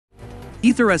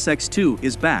AetherSx2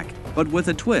 is back, but with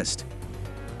a twist.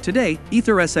 Today,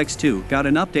 AetherSx2 got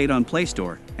an update on Play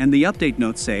Store, and the update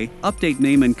notes say, update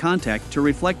name and contact to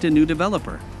reflect a new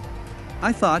developer.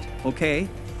 I thought, okay.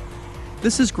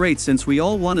 This is great since we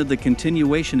all wanted the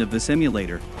continuation of this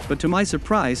emulator, but to my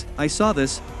surprise, I saw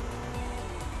this,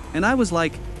 and I was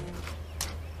like,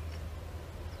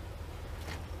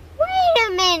 wait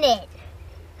a minute!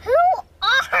 Who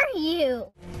are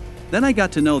you? Then I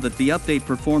got to know that the update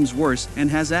performs worse and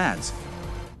has ads.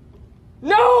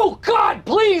 No! God,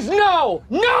 please, no!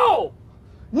 No!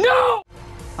 No!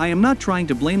 I am not trying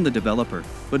to blame the developer,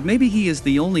 but maybe he is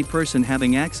the only person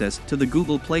having access to the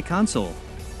Google Play console.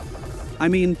 I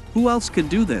mean, who else could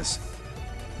do this?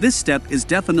 This step is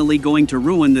definitely going to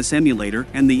ruin this emulator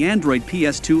and the Android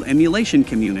PS2 emulation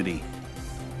community.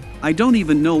 I don't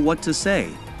even know what to say.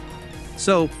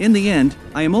 So, in the end,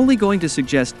 I am only going to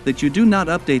suggest that you do not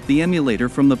update the emulator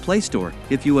from the Play Store.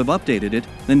 If you have updated it,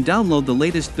 then download the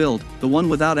latest build, the one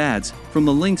without ads, from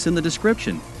the links in the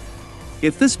description.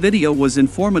 If this video was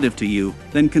informative to you,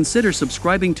 then consider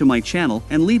subscribing to my channel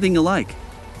and leaving a like.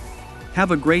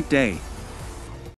 Have a great day.